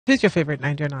Who's your favorite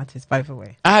Nigerian artist, by the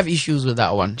way? I have issues with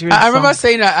that one. I remember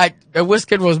saying that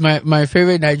Wizkid was my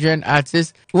favorite Nigerian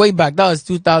artist way back. That was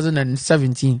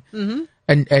 2017. Mm-hmm.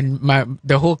 And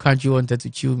the whole country wanted to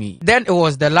chew me. Then it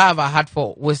was the love I had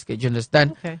for Wizkid, you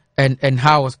understand? Okay. And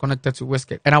how I was connected to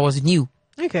Wizkid. And I was new.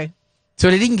 Okay. So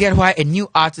they didn't get why a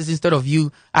new artist, instead of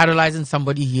you idolizing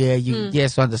somebody here,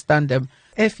 yes, understand them.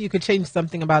 If you could change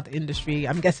something about the industry,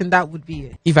 I'm guessing that would be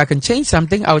it. If I can change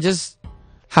something, I would just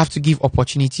have to give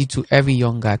opportunity to every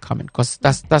young guy coming, because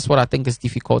that's what I think is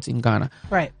difficult in Ghana.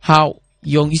 Right. How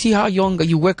young, you see how young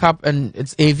you wake up and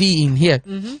it's AV in here.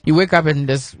 Mm-hmm. You wake up and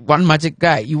there's one magic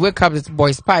guy. You wake up, it's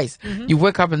Boy Spice. Mm-hmm. You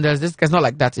wake up and there's this. It's not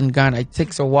like that in Ghana. It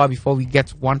takes a while before we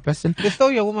get one person. They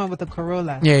stole your woman with a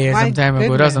Corolla. Yeah, some time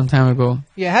ago. That was some time ago.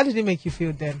 Yeah, how did it make you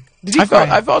feel then? Did you cry?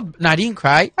 I felt. No, I didn't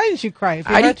cry. Why didn't you cry?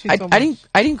 I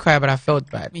didn't cry, but I felt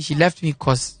bad. I mean, she left me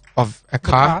because of a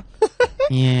car.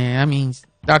 Yeah, I mean,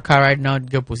 that car right now,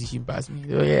 good position past me.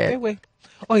 So yeah. Wait.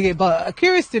 Okay, but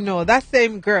curious to know, that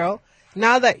same girl,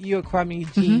 now that you're Kuami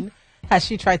Eugeme, has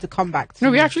she tried to come back to you?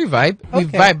 No, we actually vibe. We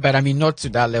vibe, but I mean, not to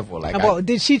that level. Like, well,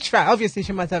 did she try? Obviously,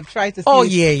 she must have tried to. Oh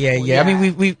yeah. I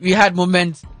mean, we had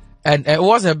moments, and it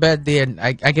was her birthday, and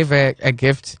I gave her a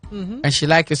gift, and she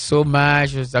liked it so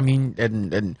much.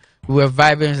 And we were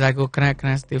vibing. It's like, oh, can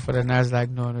I stay for the night? I was like,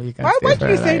 no, you can't. Why would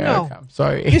you say no? I'm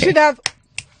sorry. You should have.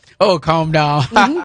 Oh, calm down.